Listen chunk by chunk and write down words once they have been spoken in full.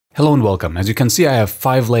Hello and welcome. As you can see, I have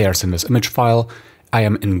 5 layers in this image file. I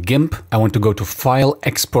am in GIMP. I want to go to File,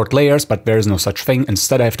 Export Layers, but there is no such thing.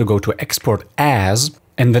 Instead, I have to go to Export As,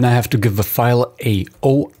 and then I have to give the file a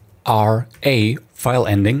ORA file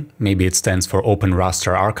ending. Maybe it stands for Open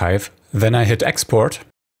Raster Archive. Then I hit Export,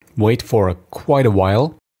 wait for quite a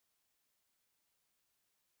while.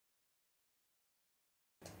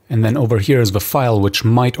 And then over here is the file which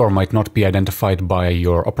might or might not be identified by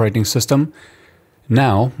your operating system.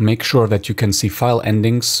 Now, make sure that you can see file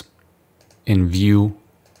endings in View,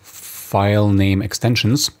 File Name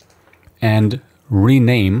Extensions, and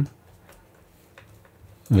rename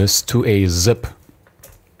this to a zip.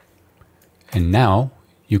 And now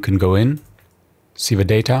you can go in, see the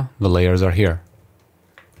data, the layers are here.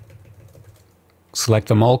 Select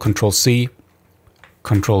them all, Control-C,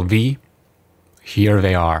 Control-V, here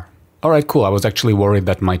they are. Alright, cool, I was actually worried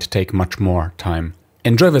that might take much more time.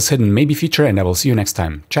 Enjoy this hidden maybe feature and I will see you next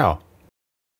time. Ciao!